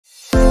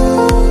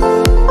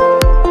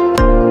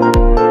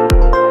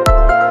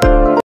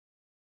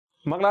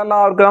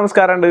മക്കളെല്ലാവർക്കും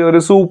നമസ്കാരം. ഒരു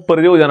സൂപ്പർ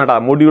ചോദ്യമാണ് കേട്ടോ.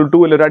 മൊഡ്യൂൾ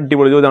 2 ഒരു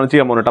അടിപൊളി ചോദ്യമാണ്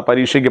ചെയ്യാൻ പോകുന്നത് കേട്ടോ.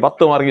 പരീക്ഷയ്ക്ക്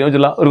 10 മാർക്കിന്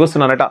ചോദിച്ചുള്ള ഒരു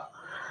ക്വസ്റ്റൻ ആണ് കേട്ടോ.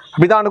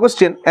 അപ്പോൾ ഇതാണ്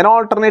question. An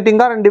alternating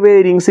current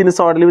varying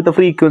sinusoidally with a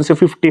frequency of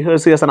 50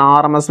 Hz has an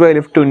RMS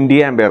value of 20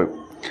 ampere.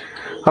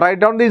 Write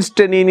down the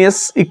instantaneous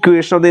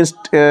equation of the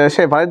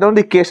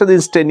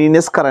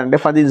instantaneous current.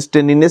 Find the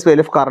instantaneous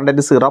value of current at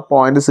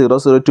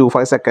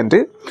 0.0025 second.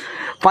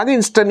 Find the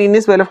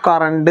instantaneous value of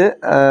current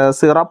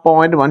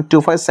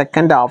 0.125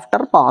 second after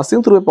passing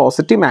through a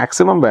positive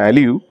maximum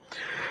value.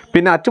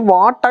 At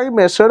what time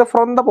measured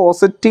from the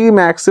positive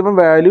maximum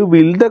value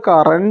will the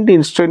current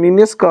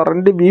instantaneous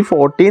current be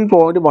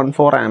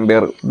 14.14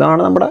 ampere?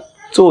 ഇതാണ് നമ്മുടെ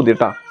ചോദ്യം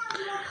കേട്ടോ.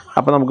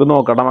 അപ്പോൾ നമുക്ക്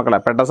നോക്കട്ടെ മക്കളെ,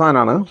 പെട്ട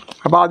സാധനമാണ്.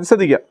 അപ്പോൾ ആദ്യം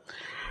ശ്രദ്ധിക്കുക.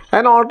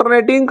 An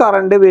alternating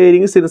current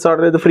varying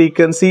sinusoidally with the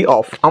frequency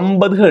of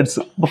 50 Hz.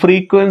 അപ്പോൾ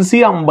ഫ്രീക്വൻസി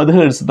 50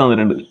 Hz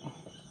തന്നിട്ടുണ്ട്.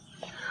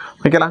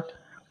 ഓക്കെ,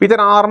 ഇത്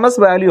RMS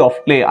വാല്യൂ ഓഫ്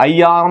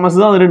IRMS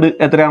തന്നിട്ടുണ്ട്.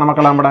 എത്രയാണ്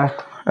മക്കളെ? നമ്മുടെ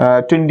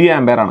 20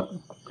 ആംപിയർ ആണ്.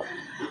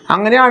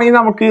 അങ്ങനെയാണെങ്കിൽ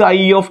നമുക്ക് I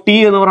of t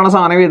എന്ന് പറയുന്ന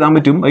സാധനം എഴുതാൻ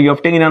പറ്റും. I of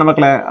t എങ്ങനെയാണ്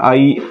മക്കളെ?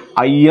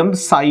 Im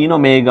sin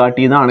omega t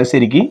എന്നാണ്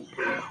ശരിക്കും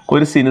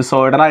ഒരു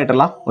സിനുസോയിഡൽ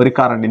ആയിട്ടുള്ള ഒരു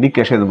കറണ്ടിൻ്റെ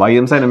ഇക്വേഷൻ എഴുതും.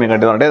 Im sin omega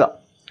t എന്ന് എഴുതാം.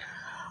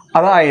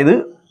 അതായത്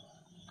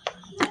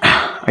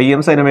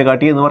Im sin omega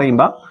t എന്ന്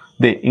പറയുമ്പോൾ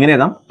ഇങ്ങനെ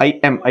എഴുതാം.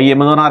 Im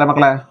എന്ന് പറഞ്ഞാൽ ആരാ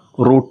മക്കളെ?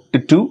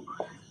 √2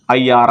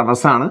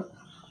 IRMS ആണ്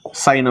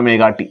sin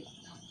omega t.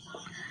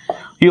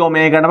 ഈ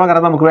ഒമേഗയുടെ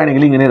പകരം നമുക്ക്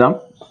വേണമെങ്കിൽ ഇങ്ങനെ എഴുതാം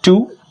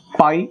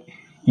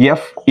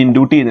 2πf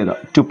into t എന്ന് എഴുതാം.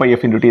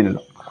 2πf into t എന്ന്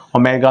എഴുതാം.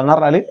 ഒമേഗ എന്ന്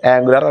പറഞ്ഞാൽ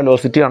ആംഗുലർ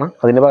വെലോസിറ്റി ആണ്.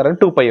 അതിന് പകരം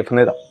 2πf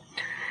എന്ന് എഴുതാം.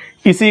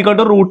 Is equal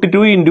to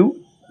 √2 into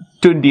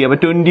 20. അപ്പോൾ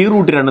 20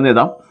 √2 എന്ന്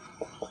എഴുതാം.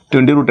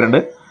 20 √2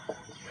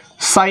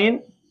 സൈൻ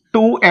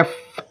 2f.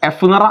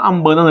 എഫ് എന്ന് പറഞ്ഞാൽ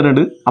 50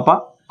 തന്നിട്ടുണ്ട്. അപ്പോൾ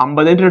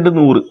 50 × 2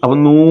 100. അപ്പോൾ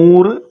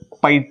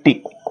 100πt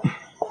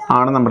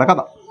ആണ് നമ്മുടെ കഥ.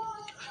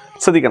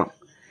 ശ്രദ്ധിക്കണം.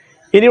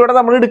 ഇനി ഇവിടെ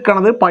നമ്മൾ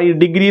എടുക്കുന്നത് പൈ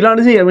ഡിഗ്രിയിലാണ്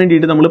ചെയ്യാൻ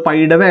വേണ്ടിയിട്ട് നമ്മൾ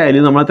പൈയുടെ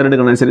വാല്യൂ നമ്മൾ എത്ര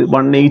എടുക്കണം വെച്ചാൽ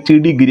 180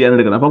 ഡിഗ്രിയാണ്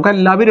എടുക്കുന്നത്. അപ്പോൾ നമുക്ക്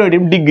എല്ലാ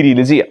പരിപാടിയും ഡിഗ്രിയിൽ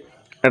ചെയ്യാം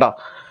കേട്ടോ.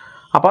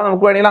 അപ്പോൾ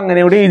നമുക്ക് വേണമെങ്കിൽ അങ്ങനെ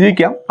ഇവിടെ എഴുതി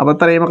വയ്ക്കാം. അപ്പോൾ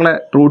എത്രയും മക്കളെ?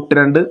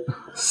 √2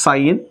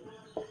 സൈൻ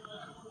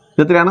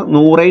ഇത് എത്രയാണ്?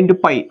 100 ×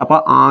 π. അപ്പോൾ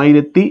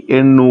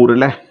 1800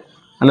 അല്ലേ?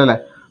 അല്ലല്ലേ?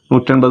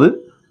 180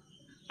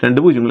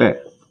 2 0 അല്ലേ?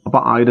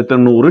 അപ്പോൾ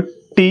 1800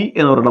 t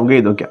എന്ന് പറഞ്ഞിട്ട് നമുക്ക്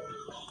എഴുതി വയ്ക്കാം.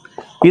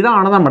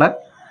 ഇതാണ് നമ്മുടെ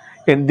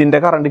എന്തിൻ്റെ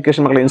കറണ്ട്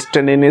ഇക്വേഷൻ മക്കളെ?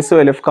 ഇൻസ്റ്റന്റേനിയസ്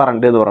വാല്യൂ ഓഫ്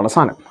കറണ്ട് എന്ന് പറയുന്ന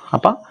സാധനം.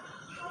 അപ്പോൾ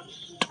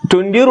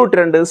 20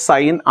 √2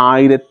 സൈൻ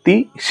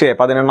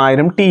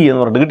 1800 t എന്ന്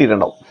പറഞ്ഞിട്ട്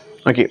കിട്ടിയിട്ടുണ്ടാവും.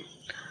 ഓക്കെ,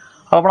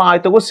 അപ്പോൾ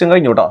ആദ്യത്തെ ക്വസ്റ്റ്യൻ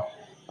കഴിഞ്ഞു കേട്ടോ.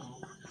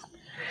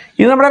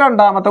 ഇത് നമ്മുടെ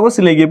രണ്ടാമത്തെ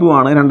ക്വസ്റ്റ്യനിലേക്ക്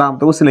പോവാണ്.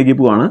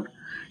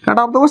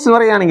 രണ്ടാമത്തെ ക്വസ്റ്റ്യൻ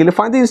പറയുകയാണെങ്കിൽ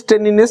find the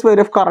instantaneous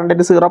value of current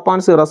at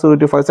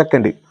 0.0025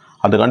 second.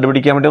 അത്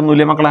കണ്ടുപിടിക്കാൻ വേണ്ടി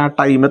ഒന്നുമില്ല മക്കളെ.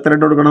 ടൈം എത്ര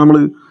ഇട്ട് കൊടുക്കണം? നമ്മൾ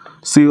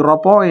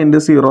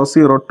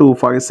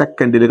 0.0025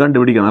 സെക്കൻഡിൽ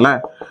കണ്ടുപിടിക്കണം അല്ലേ?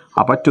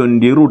 അപ്പോൾ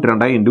 20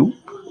 √2 ഇൻറ്റു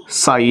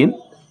സൈൻ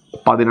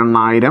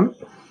 1800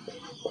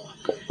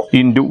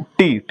 ഇൻറ്റു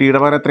ടിയുടെ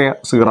പകരം എത്രയാണ്?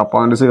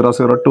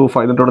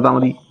 0.0025 എന്നിട്ട് കൊടുത്താൽ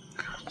മതി.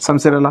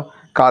 സംശയമല്ല,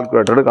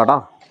 കാൽക്കുലേറ്റർ എടുക്കാട്ടോ.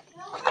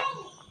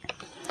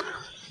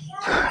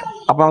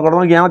 അപ്പോൾ നമുക്ക്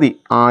നോക്കിയാൽ മതി.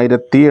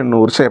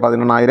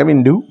 1800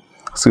 ഇൻറ്റു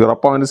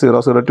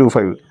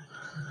 0.0025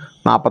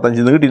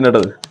 45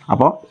 കിട്ടിയിട്ടുണ്ട്.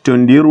 അപ്പോൾ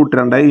 20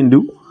 √2 ഇൻറ്റു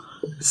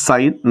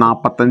സൈൻ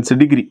 45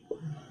 ഡിഗ്രി.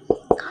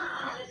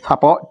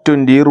 അപ്പോൾ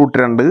 20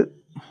 √2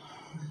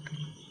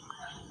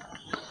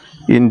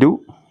 ഇൻറ്റു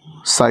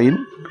സൈൻ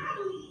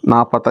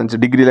 45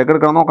 ഡിഗ്രിയിലേക്ക്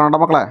എടുക്കണം. നോക്കണ്ട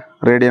മക്കളെ,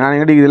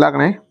 റേഡിയനാണെങ്കിൽ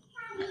ഡിഗ്രിയിലാക്കണേ.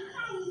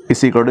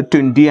 ഇസ് ഈക്വൽ ടു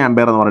 20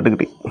 ആംപിയർ എന്ന് പറഞ്ഞിട്ട്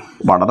കിട്ടി.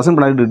 വളരെ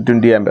സിമ്പിളായിട്ട്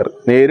 20 ആംപിയർ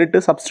നേരിട്ട്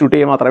സബ്സ്റ്റിറ്റ്യൂട്ട്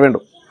ചെയ്യാൻ മാത്രമേ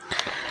വേണ്ടൂ.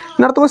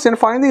 അടുത്ത ക്വസ്റ്റ്യൻ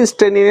ഫൈൻഡ് ദി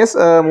ഇൻസ്റ്റന്റേനിയസ്.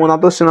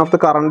 മൂന്നാമത്തെ question of the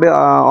current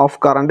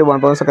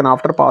 1 second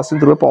after passing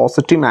through A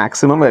positive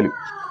maximum value.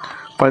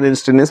 Find the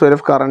instantaneous value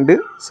of current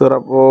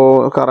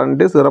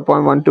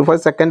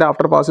 0.125 second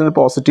after passing through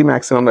positive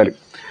maximum value.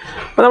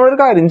 അപ്പോൾ നമ്മളൊരു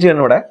കാര്യം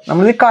ചെയ്യണം. ഇവിടെ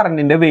നമ്മൾ ഈ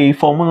കറണ്ടിൻ്റെ വേവ്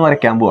ഫോം ഒന്ന്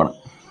വരയ്ക്കാൻ പോവാണ്.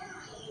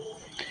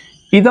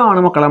 ഇതാണ്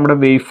മക്കളെ നമ്മുടെ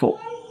വേവ് ഫോം.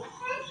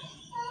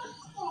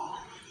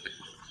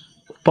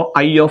 ഇപ്പോൾ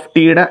I of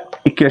tയുടെ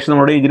ഇക്വേഷൻ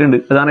നമ്മുടെ എഴുതിയിട്ടുണ്ട്.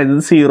 അതാണ് ഇത്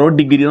 0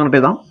 ഡിഗ്രി എന്ന് പറഞ്ഞിട്ട്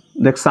എഴുതാം.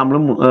 ഇത് എക്സാമ്പിൾ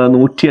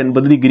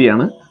 180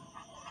 ഡിഗ്രിയാണ്.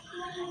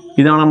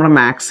 ഇതാണ് നമ്മുടെ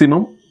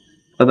മാക്സിമം.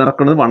 അത്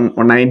നടക്കുന്നത്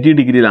 190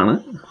 ഡിഗ്രിയിലാണ്.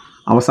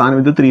 അവസാനം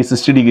ഇത്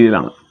 360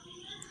 ഡിഗ്രിയിലാണ്.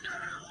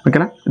 ഓക്കെ,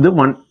 ഇത്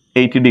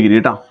 180 ഡിഗ്രി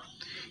കേട്ടോ.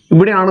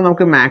 ഇവിടെയാണ്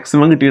നമുക്ക്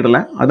മാക്സിമം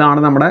കിട്ടിയിട്ടുള്ളത്. അതാണ്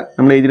നമ്മൾ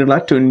എഴുതിയിട്ടുള്ള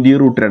 20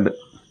 √2.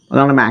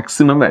 അതാണ്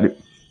മാക്സിമം വാല്യൂ.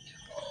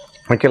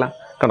 ഓക്കെ അല്ല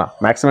കണ്ടാ?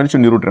 മാക്സിമം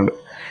 20 √2.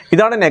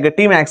 ഇതാണ്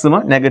നെഗറ്റീവ്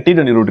മാക്സിമം, നെഗറ്റീവ്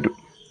 20 √2.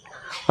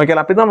 ഓക്കെ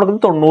അല്ല. അപ്പോൾ ഇത് നമുക്ക്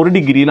 90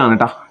 ഡിഗ്രിയിലാണ്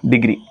കേട്ടോ,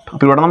 ഡിഗ്രി.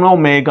 അപ്പോൾ ഇവിടെ നമ്മൾ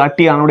ഒമേഗ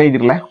ടി ആണ് ഇവിടെ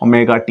എഴുതിയിട്ടുള്ളത്.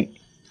 Omega T.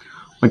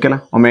 ഓക്കെ അല്ലേ?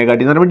 ഒമേഗ ടി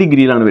എന്ന് പറയുമ്പോൾ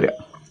ഡിഗ്രിയിലാണ് വരിക.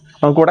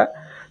 നമുക്കിവിടെ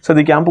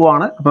ശ്രദ്ധിക്കാൻ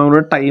പോവാണ്. അപ്പോൾ നമ്മൾ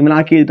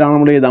ടൈമിലാക്കി എഴുതിയിട്ടാണ്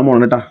നമ്മൾ എഴുതാൻ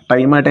പോകുന്നത് കേട്ടോ.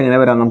 ടൈമായിട്ട് എങ്ങനെ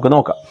വരാം നമുക്ക്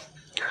നോക്കാം.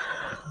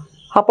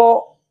 അപ്പോൾ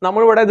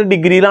നമ്മളിവിടെ ഇത്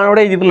ഡിഗ്രിയിലാണ്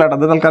ഇവിടെ എഴുതിയിട്ടുള്ളത്.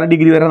 അത് തൽക്കാലം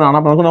ഡിഗ്രി വരുന്നതാണ്.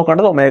 അപ്പോൾ നമുക്ക്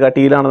നോക്കേണ്ടത് ഒമേഗ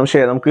ടിയിലാണ്.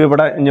 പക്ഷേ നമുക്ക്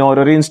ഇവിടെ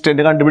ഓരോരോ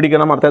ഇൻസ്റ്റൻറ്റ്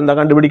കണ്ടുപിടിക്കണം. അടുത്ത എന്താ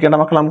കണ്ടുപിടിക്കേണ്ട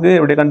മക്കൾ? നമുക്ക്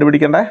എവിടെ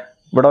കണ്ടുപിടിക്കേണ്ടത്?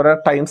 ഇവിടെ ഓരോ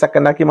ടൈം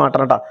സെക്കൻഡാക്കി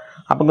മാറ്റണം കേട്ടോ.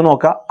 അപ്പോൾ നമുക്ക്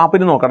നോക്കാം. അപ്പോൾ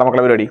ഇത് നോക്കട്ടെ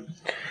മക്കളെ പരിപാടി.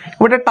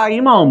 ഇവിടെ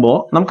ടൈം ആകുമ്പോൾ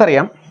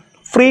നമുക്കറിയാം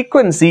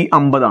ഫ്രീക്വൻസി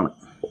 50 ആണ്.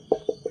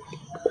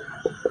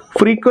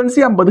 ഫ്രീക്വൻസി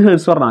 50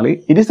 ഹെർട്സ് പറഞ്ഞാൽ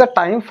it is A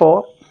time for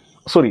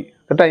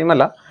time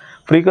അല്ല,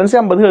 ഫ്രീക്വൻസി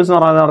 50 ഹെർട്സ് എന്ന്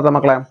പറഞ്ഞാൽ നടത്താം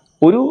മക്കളെ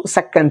ഒരു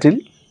സെക്കൻഡിൽ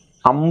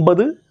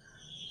 50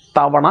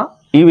 തവണ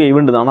ഈ വേവ്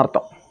ഉണ്ടെന്നാണ്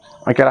അർത്ഥം.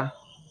 ഓക്കേടാ,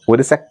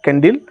 ഒരു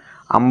സെക്കൻഡിൽ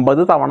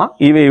 50 തവണ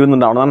ഈ വേവ്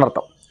ഉണ്ടാവണമെന്നാണ്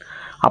അർത്ഥം.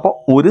 അപ്പോൾ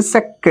ഒരു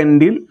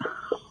സെക്കൻഡിൽ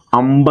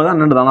 50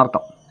 എണ്ണം ഉണ്ടെന്നാണ്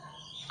അർത്ഥം.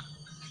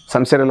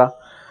 സംശയമില്ല.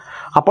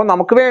 അപ്പോൾ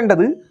നമുക്ക്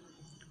വേണ്ടത്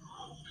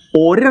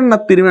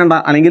ഒരെണ്ണത്തിന് വേണ്ട,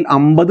 അല്ലെങ്കിൽ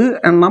 50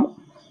 എണ്ണം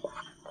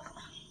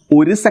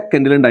ഒരു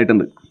സെക്കൻഡിൽ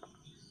ഉണ്ടായിട്ടുണ്ട്.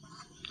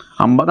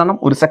 50 എണ്ണം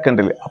ഒരു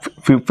സെക്കൻഡിൽ.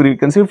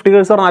 ഫ്രീക്വൻസി 50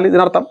 ഹെർട്സ് പറഞ്ഞാൽ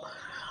ഇതിനർത്ഥം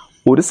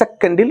ഒരു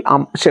സെക്കൻഡിൽ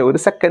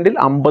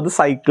 50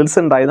 സൈക്കിൾസ്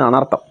ഉണ്ടായതാണ്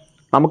അർത്ഥം.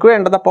 നമുക്ക്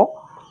വേണ്ടത് അപ്പോൾ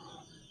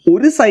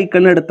ഒരു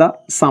സൈക്കിളിനെടുത്ത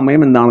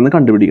സമയം എന്താണെന്ന്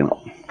കണ്ടുപിടിക്കണം.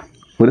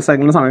 ഒരു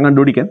സൈക്കിളിന് സമയം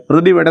കണ്ടുപിടിക്കാൻ അത്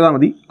ഡിവൈഡ് ചെയ്താൽ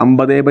മതി.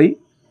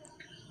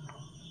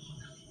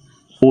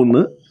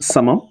 50/1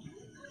 സമം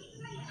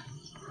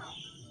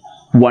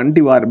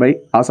 1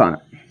 ആ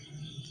സാധനം.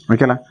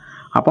 ഓക്കെ അല്ലേ?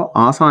 അപ്പോൾ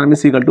ആ സാധനം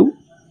ഇസ് ഈക്വൽ ടു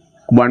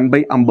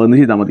 1/50 എന്ന്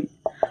ചെയ്താൽ മതി.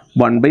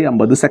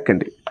 1/50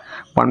 സെക്കൻഡ്.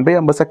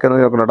 1/50 സെക്കൻഡ്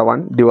നോക്കട്ടെ.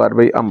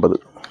 1/50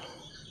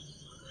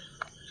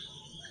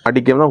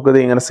 അടിക്കുമ്പോൾ നമുക്കത്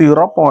ഇങ്ങനെ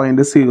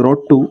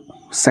 0.02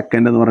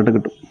 സെക്കൻഡ് എന്ന് പറഞ്ഞിട്ട്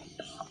കിട്ടും.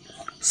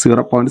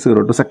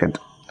 0.02 സെക്കൻഡ്.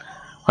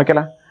 ഓക്കെ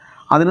അല്ലേ?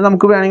 അതിന്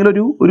നമുക്ക് വേണമെങ്കിൽ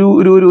ഒരു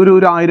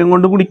 1000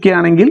 കൊണ്ട്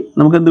ഗുണിക്കുകയാണെങ്കിൽ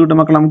നമുക്ക് എന്ത് കിട്ടും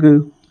മക്കളെ? നമുക്ക്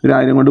ഒരു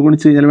 1000 കൊണ്ട്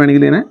ഗുണിച്ച് കഴിഞ്ഞാൽ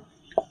വേണമെങ്കിൽ ഇതിനെ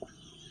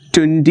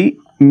 20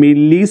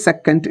 മില്ലി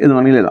സെക്കൻഡ് എന്ന്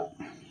വേണമെങ്കിൽ എഴുതാം.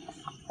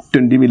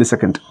 20 മില്ലി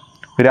സെക്കൻഡ്.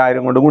 ഒരു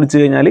 1000 കൊണ്ട് ഗുണിച്ച്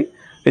കഴിഞ്ഞാൽ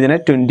ഇതിനെ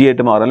 20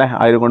 ആയിട്ട് മാറും അല്ലേ?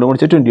 1000 കൊണ്ട്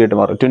ഗുണിച്ച് 20 ആയിട്ട്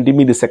മാറും. 20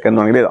 മില്ലി സെക്കൻഡ്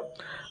എന്ന് വേണമെങ്കിൽ എഴുതാം.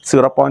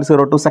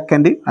 0.02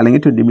 സെക്കൻഡ്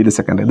അല്ലെങ്കിൽ 20 മില്ലി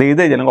സെക്കൻഡ്. ഇത്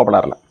ഏത് എഴുതാനും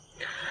കുഴപ്പമില്ല.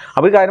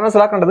 അപ്പോൾ ഈ കാര്യം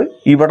മനസ്സിലാക്കേണ്ടത്,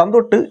 ഇവിടം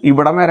തൊട്ട്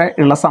ഇവിടം വരെ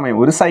ഉള്ള സമയം,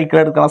 ഒരു സൈക്കിൾ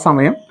എടുക്കുന്ന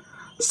സമയം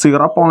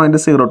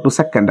 0.02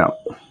 സെക്കൻഡാണ്.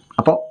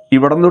 അപ്പോൾ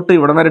ഇവിടം തൊട്ട്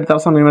ഇവിടം വരെ എടുത്ത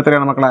സമയം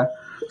എത്രയാണ് മക്കളെ?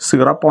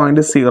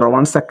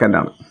 0.01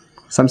 സെക്കൻഡാണ്.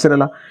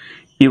 സംശയമില്ല.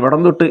 ഇവിടം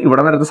തൊട്ട്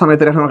ഇവിടം വരെ സമയം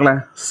എത്രയാണ് മക്കളെ?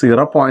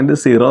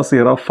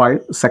 0.005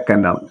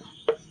 സെക്കൻഡാണ്.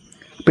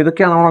 അപ്പോൾ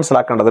ഇതൊക്കെയാണ് നമ്മൾ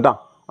മനസ്സിലാക്കേണ്ടത് കേട്ടോ.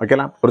 ഓക്കെ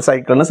അല്ല? ഒരു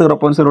സൈക്കിളിന്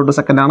 0.02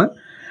 സെക്കൻഡാണ്.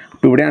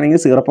 ഇപ്പോൾ ഇവിടെയാണെങ്കിൽ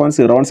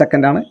 0.01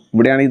 സെക്കൻഡാണ്.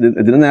 ഇവിടെയാണെങ്കിൽ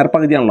ഇതിന് നേർ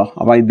പകുതിയാണല്ലോ.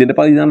 അപ്പോൾ ഇതിൻ്റെ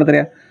പകുതിയാണ്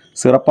എത്രയാണ്?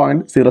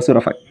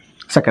 0.005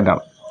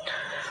 സെക്കൻഡാണ്.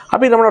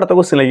 അപ്പോൾ ഇത് നമ്മുടെ അടുത്ത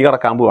ക്വസ്റ്റ്യനിലേക്ക്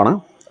കടക്കാൻ പോവാണ്.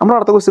 നമ്മുടെ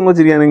അടുത്ത ക്വസ്റ്റ്യൻ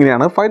വെച്ചിരിക്കുന്നത്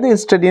എങ്ങനെയാണ്? Find the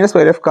instantaneous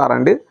value of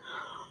current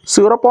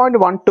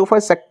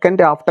 0.125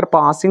 second after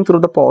passing through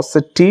the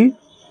positive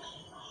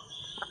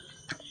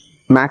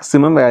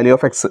maximum value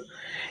of X.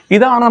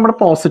 ഇതാണ് നമ്മുടെ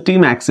പോസിറ്റീവ്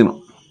മാക്സിമം.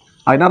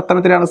 അതിനർത്ഥം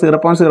എത്രയാണ്?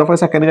 0.05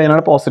 സെക്കൻഡ്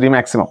കഴിഞ്ഞാണ് പോസിറ്റീവ്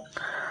മാക്സിമം.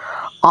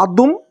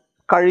 അതും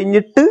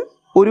കഴിഞ്ഞിട്ട്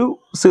ഒരു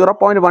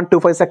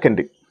 0.125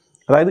 സെക്കൻഡ്,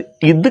 അതായത്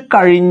ഇത്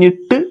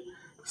കഴിഞ്ഞിട്ട്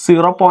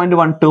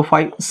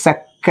 0.125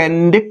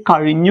 സെക്കൻഡ്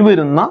കഴിഞ്ഞു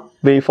വരുന്ന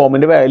വേവ്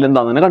ഫോമിൻ്റെ വാല്യൂ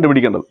എന്താണെന്ന്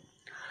കണ്ടുപിടിക്കേണ്ടത്.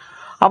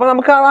 അപ്പോൾ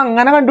നമുക്ക് അത്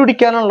അങ്ങനെ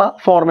കണ്ടുപിടിക്കാനുള്ള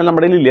ഫോർമുല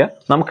നമ്മുടെ കയ്യിലില്ല.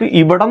 നമുക്ക്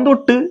ഇവിടം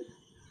തൊട്ട്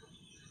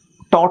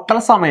ടോട്ടൽ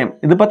സമയം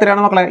ഇതിപ്പോൾ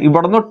എത്രയാണ് മക്കളെ?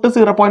 ഇവിടം തൊട്ട്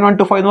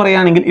 0.125 എന്ന്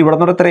പറയുകയാണെങ്കിൽ ഇവിടെ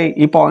തൊട്ട് എത്രയായി?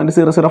 ഈ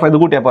 0.005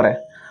 കൂട്ടിയാൽ പോരെ?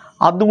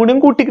 അതും കൂടിയും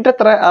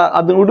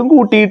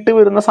കൂട്ടിയിട്ട്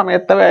വരുന്ന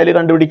സമയത്തെ വാല്യൂ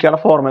കണ്ടുപിടിക്കാനുള്ള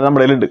ഫോർമുല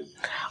നമ്മുടെ കയ്യിലുണ്ട്.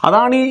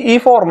 അതാണ് ഈ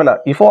ഫോർമുല.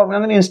 ഈ ഫോർമുല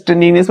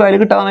ഇൻസ്റ്റന്റീനിയസ് വാല്യൂ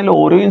കിട്ടാണെങ്കിൽ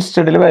ഓരോ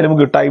ഇൻസ്റ്റന്റിൽ വാല്യൂ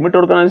നമുക്ക് കിട്ടും. ടൈം ഇട്ട്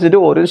കൊടുക്കുന്നതനുസരിച്ച്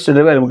ഓരോ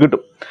ഇൻസ്റ്റന്റിൽ വാല്യൂ നമുക്ക്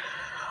കിട്ടും.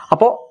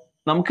 അപ്പോൾ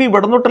നമുക്ക്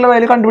ഇവിടെ തൊട്ടുള്ള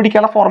വാല്യൂ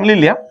കണ്ടുപിടിക്കാനുള്ള ഫോർമുല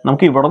ഇല്ല.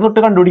 നമുക്ക് ഇവിടെ തൊട്ട്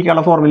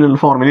കണ്ടുപിടിക്കാനുള്ള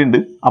ഫോർമുല ഉണ്ട്.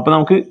 അപ്പോൾ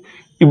നമുക്ക്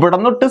ഇവിടെ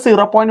തൊട്ട്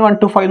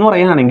 0.125 എന്ന്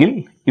പറയുകയാണെങ്കിൽ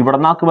ഇവിടെ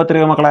നിന്നാക്കുമ്പോൾ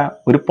എത്രയോ മക്കളെ?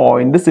 ഒരു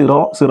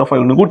 0.005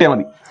 കൊണ്ട് കൂട്ടിയാൽ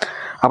മതി.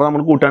 അപ്പോൾ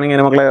നമ്മൾ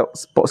കൂട്ടുകയാണെങ്കിൽ മക്കളെ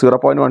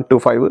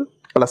 0.125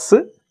 പ്ലസ്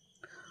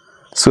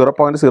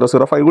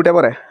 0.005 കൂട്ടിയാൽ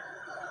പോരെ?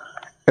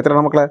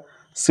 എത്രയാണ് മക്കളെ?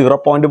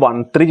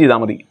 0.13 ചെയ്താൽ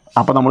മതി.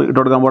 അപ്പോൾ നമ്മൾ ഇട്ട്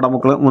കൊടുക്കാൻ പോകട്ടെ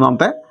മക്കൾ.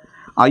 മൂന്നാമത്തെ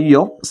ഐ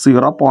ഓഫ്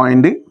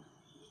 0.13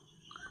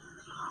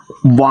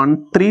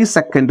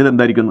 സെക്കൻഡിൽ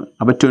എന്തായിരിക്കുന്നു?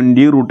 അപ്പോൾ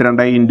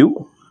 20√2 ഇൻറ്റു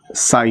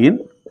സൈൻ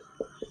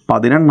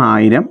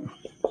 18000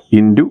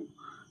 ഇൻറ്റു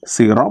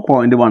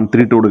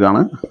 0.13 ഇട്ട്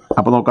കൊടുക്കുകയാണ്.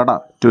 അപ്പോൾ നോക്കട്ടെ,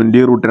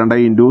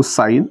 20√2 ഇൻറ്റു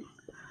സൈൻ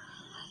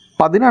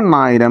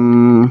 18000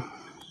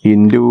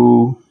 ഇൻറ്റു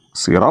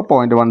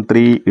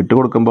 0.13 ഇട്ട്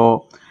കൊടുക്കുമ്പോൾ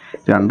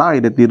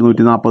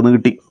 2240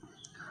 കിട്ടി.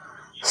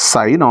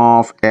 സൈൻ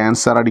ഓഫ്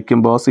ആൻസർ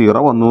അടിക്കുമ്പോൾ 0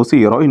 വന്നു.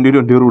 0 ഇൻറ്റു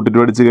 20√2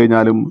 അടിച്ച്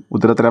കഴിഞ്ഞാലും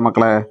ഉത്തരത്തിലെ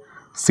മക്കളെ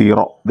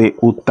 0.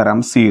 ഉത്തരം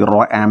 0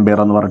 ആംപിയർ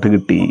എന്ന് പറഞ്ഞിട്ട്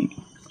കിട്ടി.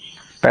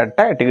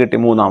 പെട്ടായിട്ട് കിട്ടി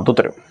മൂന്നാമത്തെ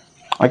ഉത്തരം.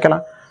 ഓക്കെ അല്ല?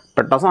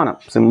 പെട്ട സാധനം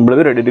സിമ്പിൾ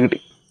പരിപാടിയിട്ട് കിട്ടി.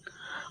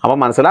 അപ്പോൾ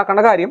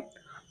മനസ്സിലാക്കേണ്ട കാര്യം,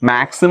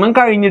 മാക്സിമം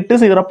കഴിഞ്ഞിട്ട്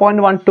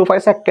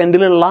 0.125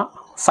 സെക്കൻഡിലുള്ള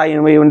സൈൻ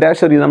വേവിൻ്റെ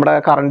നമ്മുടെ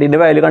കറണ്ടിൻ്റെ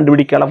വാല്യൂ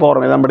കണ്ടുപിടിക്കാനുള്ള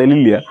ഫോർമുല നമ്മുടെ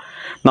ഇല്ല.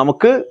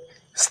 നമുക്ക്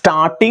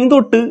സ്റ്റാർട്ടിങ്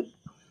തൊട്ട്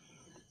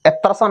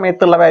എത്ര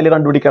സമയത്തുള്ള വാല്യൂ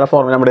കണ്ടുപിടിക്കാനുള്ള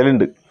ഫോർമുല നമ്മുടെ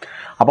ഉണ്ട്.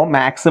 അപ്പോൾ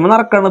മാക്സിമം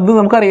നടക്കുന്നത്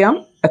നമുക്കറിയാം.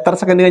 എത്ര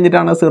സെക്കൻഡ്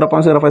കഴിഞ്ഞിട്ടാണ്?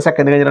 0.05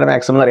 സെക്കൻഡ് കഴിഞ്ഞിട്ടാണ്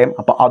മാക്സിമം അറിയാം.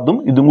 അപ്പോൾ അതും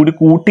ഇതും കൂടി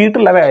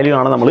കൂട്ടിയിട്ടുള്ള വാല്യൂ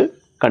ആണ് നമ്മൾ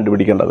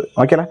കണ്ടുപിടിക്കേണ്ടത്.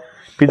 ഓക്കെ അല്ലേ?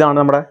 അപ്പോൾ ഇതാണ്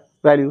നമ്മുടെ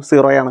വാല്യൂ,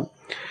 0 ആണ്.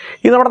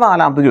 ഇത് നമ്മുടെ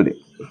നാലാമത്തെ ചോദ്യം.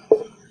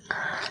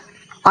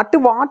 At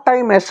what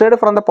time measured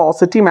from the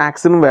positive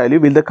maximum value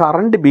will the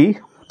current B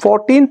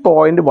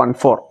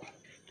 14.14?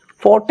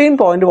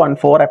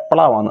 14.14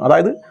 എപ്പോഴാണ്?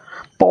 അതായത്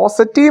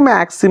പോസിറ്റീവ്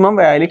മാക്സിമം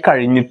വാല്യൂ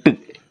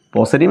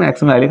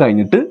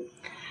കഴിഞ്ഞിട്ട്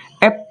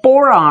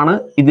എപ്പോഴാണ്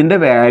ഇതിൻ്റെ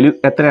വാല്യൂ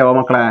എത്രയാവുക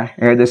മക്കളെ?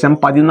 ഏകദേശം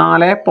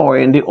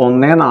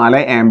 14.14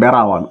 ആംപിയർ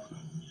ആവാണ്.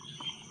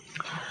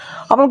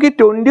 അപ്പോൾ നമുക്ക് ഈ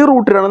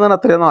 20√2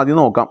 എത്രയാണെന്ന് ആദ്യം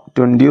നോക്കാം.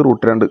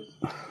 20√2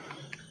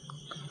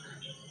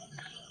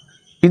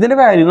 ഇതിൻ്റെ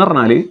വാല്യൂ എന്ന്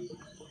പറഞ്ഞാൽ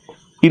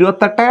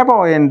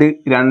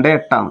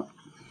 28.28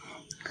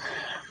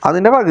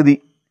 അതിൻ്റെ പകുതി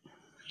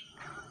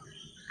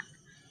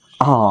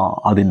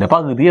അതിൻ്റെ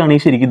പകുതിയാണ് ഈ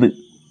ശരിക്കും ഇത്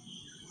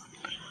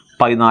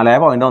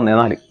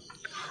 14.14.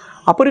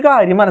 അപ്പോൾ ഒരു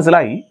കാര്യം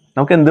മനസ്സിലായി.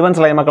 നമുക്ക് എന്ത്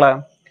മനസ്സിലായി മക്കളെ?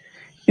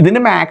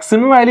 ഇതിൻ്റെ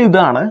മാക്സിമം വാല്യൂ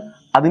ഇതാണ്,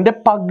 അതിൻ്റെ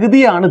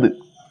പകുതിയാണിത്.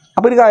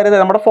 അപ്പോൾ ഒരു കാര്യം,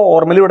 നമ്മുടെ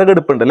ഫോർമുല ഇവിടെ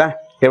കിടപ്പുണ്ട് അല്ലേ?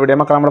 എവിടെയാണ്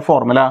മക്കളെ നമ്മുടെ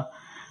formula?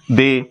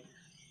 They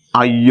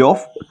I of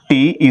t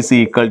is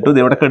equal to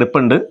ഇവിടെ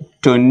കിടപ്പുണ്ട്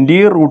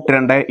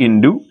 20√2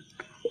 ഇൻറ്റു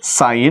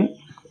സൈൻ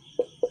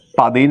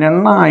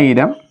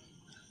 18,000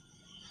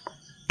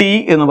 t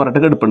എന്ന്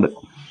പറഞ്ഞിട്ട് കിടപ്പുണ്ട്.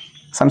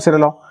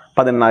 സംശയമല്ലോ,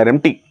 18,000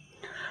 t.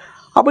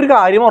 അപ്പോൾ ഒരു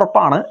കാര്യം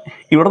ഉറപ്പാണ്,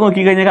 ഇവിടെ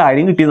നോക്കിക്കഴിഞ്ഞാൽ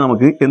കാര്യം കിട്ടിയത്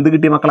നമുക്ക്. എന്ത്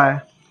കിട്ടി മക്കളെ?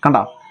 കണ്ട,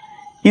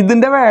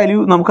 ഇതിൻ്റെ വാല്യൂ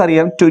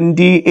നമുക്കറിയാം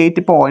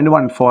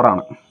 28.14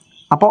 ആണ്.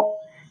 അപ്പോൾ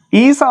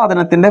ഈ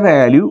സാധനത്തിൻ്റെ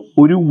വാല്യൂ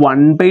ഒരു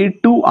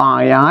 1/2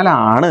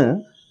 ആയാലാണ്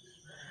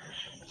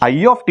ഐ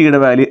ഓഫ് ടിയുടെ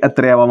വാല്യൂ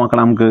എത്രയാവാം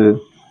മക്കളെ? നമുക്ക്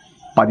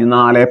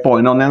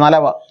 14.14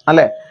 ആവാം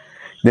അല്ലേ?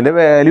 ഇതിൻ്റെ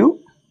വാല്യൂ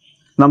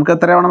നമുക്ക്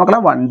എത്രയാവണം മക്കളെ?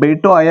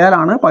 1/2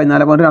 ആയാലാണ്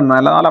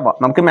 14.24 ആവാം.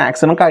 നമുക്ക്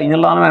മാക്സിമം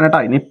കഴിഞ്ഞുള്ളതാണ് വേണേട്ടാ.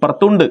 ഇനി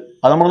ഇപ്പുറത്തുണ്ട്,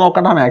 അത് നമ്മൾ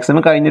നോക്കണ്ട.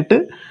 മാക്സിമം കഴിഞ്ഞിട്ട്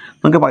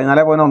നമുക്ക്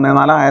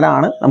 14.14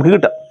 ആയാലാണ് നമുക്ക്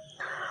കിട്ടുക.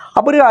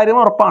 അപ്പോൾ ഒരു കാര്യം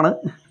ഉറപ്പാണ്,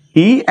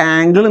 ഈ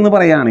ആംഗിൾ എന്ന്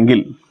പറയുകയാണെങ്കിൽ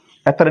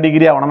എത്ര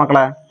ഡിഗ്രി ആവണം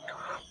മക്കളെ?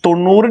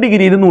 90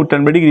 ഡിഗ്രിയിലും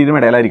 180 ഡിഗ്രിയിലും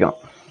ഇടയിലായിരിക്കണം.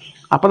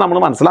 അപ്പോൾ നമ്മൾ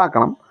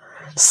മനസ്സിലാക്കണം,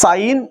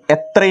 സൈൻ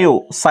എത്രയോ,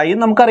 സൈൻ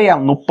നമുക്കറിയാം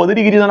 30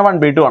 ഡിഗ്രി എന്ന് പറഞ്ഞാൽ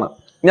 1/2 ആണ്.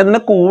 ഇനി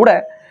അതിൻ്റെ കൂടെ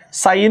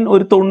സൈൻ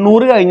ഒരു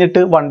 90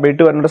 കഴിഞ്ഞിട്ട്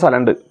 1/2 വരുന്നൊരു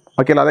സ്ഥലമുണ്ട്.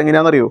 ഓക്കെ അല്ല,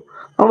 അതെങ്ങനെയാണെന്നറിയോ?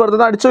 നമ്മൾ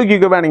വെറുതെ അടിച്ചു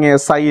നോക്കിക്കോ വേണമെങ്കിൽ.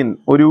 സൈൻ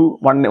ഒരു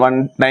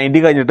 190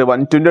 കഴിഞ്ഞിട്ട്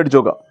 120 അടിച്ചു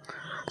നോക്കാം.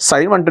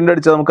 സൈൻ 120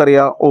 അടിച്ചാൽ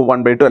നമുക്കറിയാം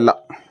 1/2 അല്ല.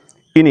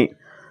 ഇനി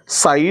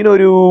സൈൻ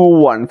ഒരു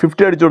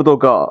 150 അടിച്ചു കൊടുത്ത്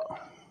നോക്കുക.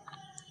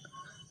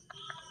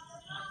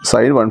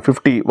 സൈൻ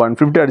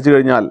 150 അടിച്ചു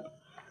കഴിഞ്ഞാൽ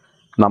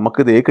നമുക്ക്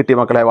ഇതേ കിട്ടിയ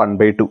മക്കളെ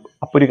 1/2.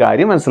 അപ്പോൾ ഒരു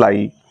കാര്യം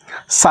മനസ്സിലായി,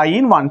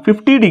 സൈൻ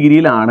 150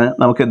 ഡിഗ്രിയിലാണ്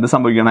നമുക്ക് എന്ത്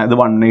സംഭവിക്കണം? ഇത്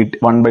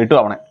 1/2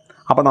 ആവണേ.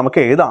 അപ്പോൾ നമുക്ക്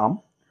എഴുതാം,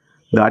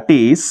 ദാറ്റ്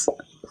ഈസ്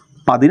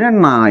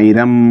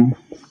 18,000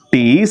 t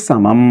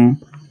സമം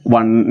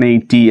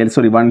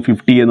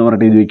 150 എന്ന്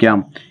പറഞ്ഞിട്ട് എഴുതി വയ്ക്കാം.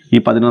 ഈ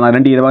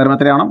 18,000 ടിയുടെ പകരം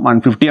എത്രയാവണം?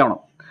 150 ആവണം.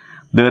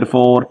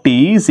 therefore t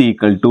is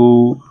equal to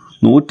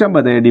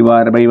 150 /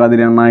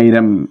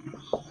 18,000.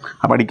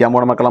 അപ്പോൾ അടിക്കാൻ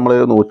പോകണം മക്കൾ നമ്മൾ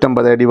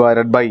 150 /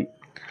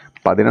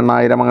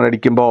 18,000 അങ്ങനെ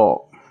അടിക്കുമ്പോൾ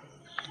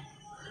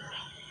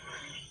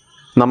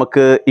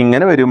നമുക്ക്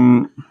ഇങ്ങനെ വരും.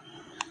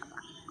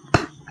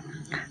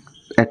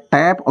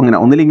 8 അങ്ങനെ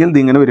ഒന്നില്ലെങ്കിൽ ഇത്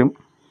ഇങ്ങനെ വരും.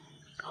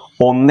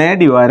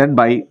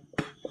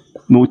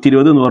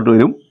 1/120 എന്ന് പറഞ്ഞിട്ട്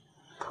വരും.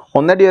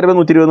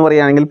 1/120 എന്ന്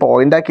പറയുകയാണെങ്കിൽ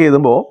പോയിൻ്റാക്കി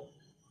എഴുതുമ്പോൾ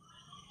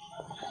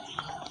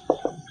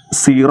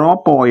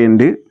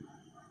 0.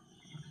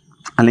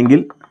 അല്ലെങ്കിൽ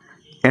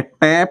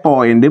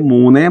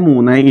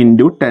 8.33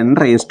 ഇൻറ്റു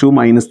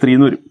 10⁻³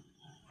 എന്ന് വരും.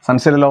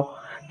 സംശയമല്ലോ,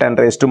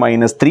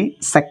 10⁻³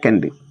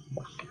 സെക്കൻഡ്.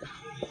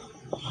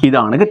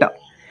 ഇതാണ് കിട്ടുക.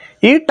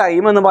 ഈ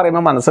ടൈം എന്ന്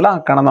പറയുമ്പോൾ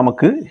മനസ്സിലാക്കണം,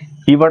 നമുക്ക്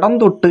ഇവിടം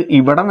തൊട്ട്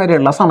ഇവിടം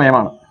വരെയുള്ള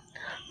സമയമാണ്.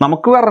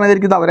 നമുക്ക്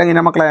പറഞ്ഞിരിക്കുന്നത്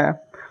അവരെങ്ങനെയാണ് മക്കളെ?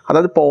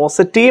 അതായത്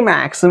പോസിറ്റീവ്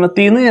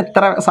മാക്സിമത്തിൽ നിന്ന്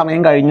എത്ര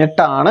സമയം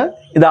കഴിഞ്ഞിട്ടാണ്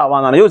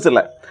ഇതാവാന്നാണ്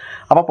ചോദിച്ചിട്ടുള്ളത്.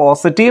 അപ്പോൾ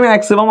പോസിറ്റീവ്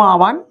മാക്സിമം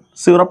ആവാൻ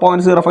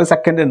 0.05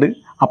 സെക്കൻഡ് ഉണ്ട്.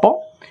 അപ്പോൾ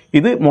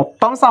ഇത്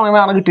മൊത്തം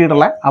സമയമാണ്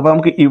കിട്ടിയിട്ടുള്ളത്. അപ്പോൾ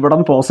നമുക്ക്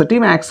ഇവിടം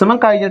പോസിറ്റീവ് മാക്സിമം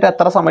കഴിഞ്ഞിട്ട്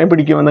എത്ര സമയം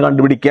പിടിക്കുമെന്ന്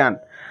കണ്ടുപിടിക്കാൻ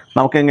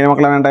നമുക്ക് എങ്ങനെ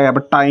മക്കളെ വേണ്ടത്?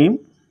 അപ്പോൾ time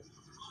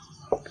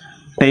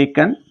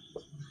taken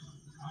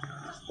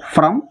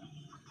from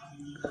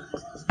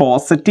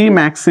positive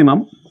maximum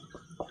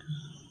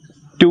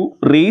two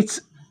reach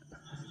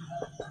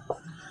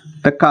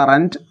the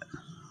current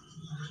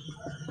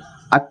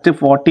at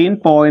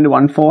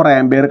 14.14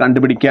 ampere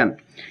കണ്ടുപിടിക്കാൻ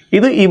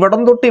ഇത്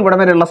ഇവിടം തൊട്ട് ഇവിടം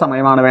വരെയുള്ള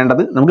സമയമാണ്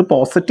വേണ്ടത്. നമുക്ക്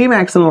പോസിറ്റീവ്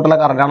മാക്സിമം തൊട്ടുള്ള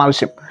കറണ്ടാണ്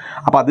ആവശ്യം.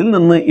 അപ്പോൾ അതിൽ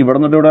നിന്ന് ഇവിടം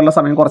തൊട്ട് ഇവിടെയുള്ള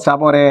സമയം കുറച്ചാൽ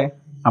പോരെ?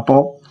 അപ്പോൾ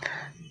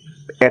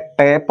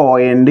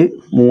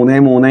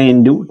 8.33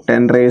 ഇൻറ്റു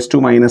 10⁻³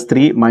 മൈനസ്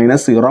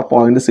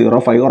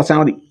 0.05 കുറച്ചാൽ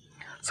മതി.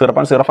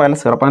 0.05 അല്ല,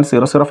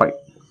 0.005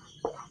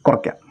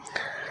 കുറയ്ക്കാം.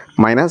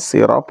 മൈനസ്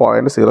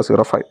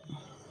 0.005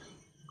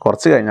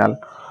 കുറച്ച് കഴിഞ്ഞാൽ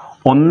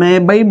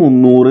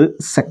 1/300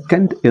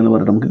 സെക്കൻഡ് എന്ന്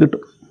പറഞ്ഞിട്ട് നമുക്ക്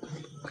കിട്ടും.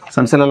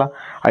 സംശയമല്ല,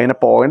 അതിനെ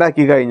പോയിന്റ്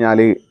ആക്കി കഴിഞ്ഞാൽ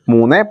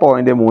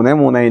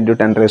 3.33 ഇൻറ്റു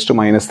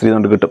 10⁻³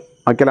 കൊണ്ട് കിട്ടും.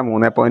 ഓക്കെയല്ല,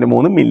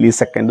 3.3 മില്ലി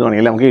സെക്കൻഡ്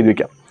വേണമെങ്കിൽ നമുക്ക് എഴുതി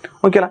വയ്ക്കാം.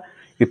 ഓക്കെയല്ല,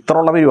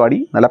 ഇത്രയുള്ള പരിപാടി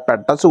നല്ല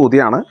പെട്ട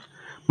ചോദ്യമാണ്.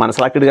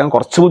 മനസ്സിലാക്കിയെടുക്കാൻ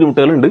കുറച്ച്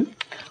ബുദ്ധിമുട്ടുകളുണ്ട്.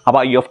 അപ്പോൾ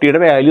ഐ ഓഫ് ടിയുടെ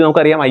വാല്യൂ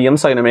നമുക്കറിയാം, IM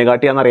sin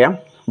ωt എന്നറിയാം.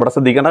 ഇവിടെ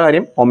ശ്രദ്ധിക്കേണ്ട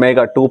കാര്യം, ω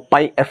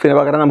 2πf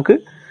പകരം നമുക്ക്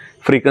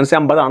ഫ്രീക്വൻസി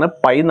 50 ആണ്.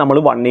 പൈ നമ്മൾ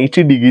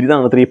 180 ഡിഗ്രി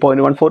ആണ്.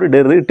 3.14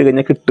 ഇടരുത്, ഇട്ട്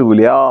കഴിഞ്ഞാൽ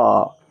കിട്ടൂല.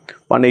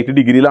 180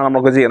 ഡിഗ്രിയിലാണ്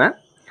നമ്മളൊക്കെ ചെയ്യണേ.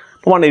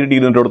 അപ്പോൾ 180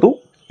 ഡിഗ്രി ഇട്ട് കൊടുത്തു.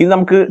 ഇത്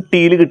നമുക്ക്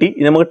ടീയിൽ കിട്ടി.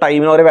 ഇനി നമുക്ക്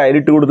ടൈമിന് ഓരോ വാല്യൂ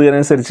ഇട്ട്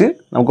കൊടുത്തതിനനുസരിച്ച്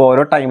നമുക്ക്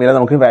ഓരോ ടൈമിലും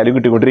നമുക്ക് വാല്യൂ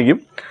കിട്ടിക്കൊണ്ടിരിക്കും.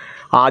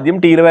 ആദ്യം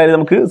ടീയിലെ വാല്യൂ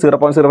നമുക്ക്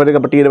 0.05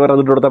 അപ്പോൾ ടീയിലെ പേര്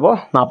ഇട്ട് കൊടുത്തപ്പോൾ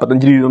 45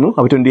 ഡിഗ്രി തന്നു.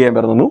 അപ്പോൾ 20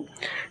 ആംപിയർ തന്നു.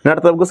 ഇനി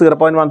അടുത്ത് നമുക്ക്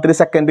 0.13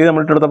 സെക്കൻഡ്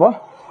നമ്മൾ ഇട്ട് കൊടുത്തപ്പോൾ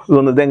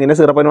ഇത് എങ്ങനെ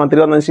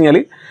 0.13 വന്നു വെച്ച് കഴിഞ്ഞാൽ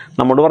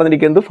നമ്മോട്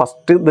പറഞ്ഞിരിക്കുന്നത്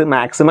ഫസ്റ്റ് ഇത്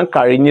മാക്സിമം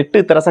കഴിഞ്ഞിട്ട്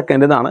ഇത്ര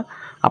സെക്കൻഡ് എന്നാണ്.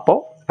 അപ്പോൾ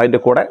അതിൻ്റെ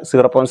കൂടെ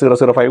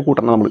 0.005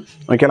 കൂട്ടണം നമ്മൾ.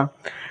 ഓക്കെയാണ്.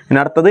 ഇനി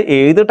അടുത്തത്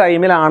ഏത്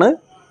ടൈമിലാണ്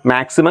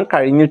മാക്സിമം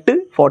കഴിഞ്ഞിട്ട്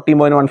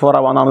 14.14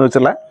 ആവാമെന്നാണ്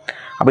വെച്ചുള്ളത്.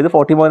 അപ്പോൾ ഇത്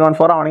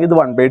 14.14 ആണെങ്കിൽ ഇത്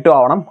 1/2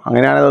 ആവണം.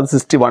 അങ്ങനെയാണെങ്കിൽ അത്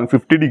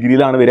 150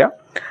 ഡിഗ്രിയിലാണ് വരിക.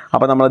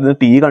 അപ്പോൾ നമ്മളതിന്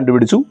ടി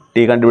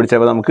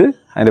കണ്ടുപിടിച്ചപ്പോൾ നമുക്ക്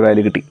അതിൻ്റെ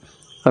വാല്യൂ കിട്ടി.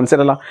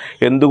 മനസ്സിലല്ല?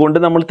 എന്തുകൊണ്ട്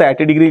നമ്മൾ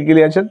 30 ഡിഗ്രി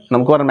വെച്ചാൽ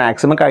നമുക്ക് പറയാം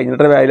മാക്സിമം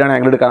കഴിഞ്ഞിട്ട് വാല്യൂ ആണ്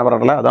ആംഗിൾ എടുക്കാൻ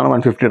പറഞ്ഞില്ല, അതാണ്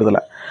 150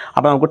 എടുത്തില്ല.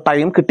 അപ്പോൾ നമുക്ക്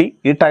ടൈം കിട്ടി.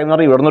 ഈ ടൈം എന്ന്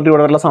പറഞ്ഞാൽ ഇവിടെ നിന്നിട്ട്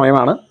ഇവിടെ വരെയുള്ള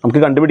സമയമാണ്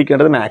നമുക്ക്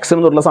കണ്ടുപിടിക്കേണ്ടത്,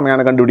 മാക്സിമം എന്നുള്ള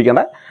സമയമാണ്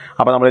കണ്ടുപിടിക്കേണ്ടത്.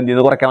 അപ്പോൾ നമ്മൾ എന്ത്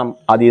ചെയ്ത് കുറയ്ക്കണം,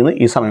 അതിൽ നിന്ന്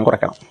ഈ സമയം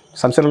കുറയ്ക്കണം.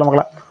 സംശയമില്ല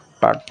മക്കളെ,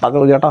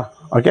 പെട്ടെന്ന് ചേട്ടാ.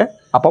 ഓക്കെ,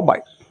 അപ്പോൾ ബൈ.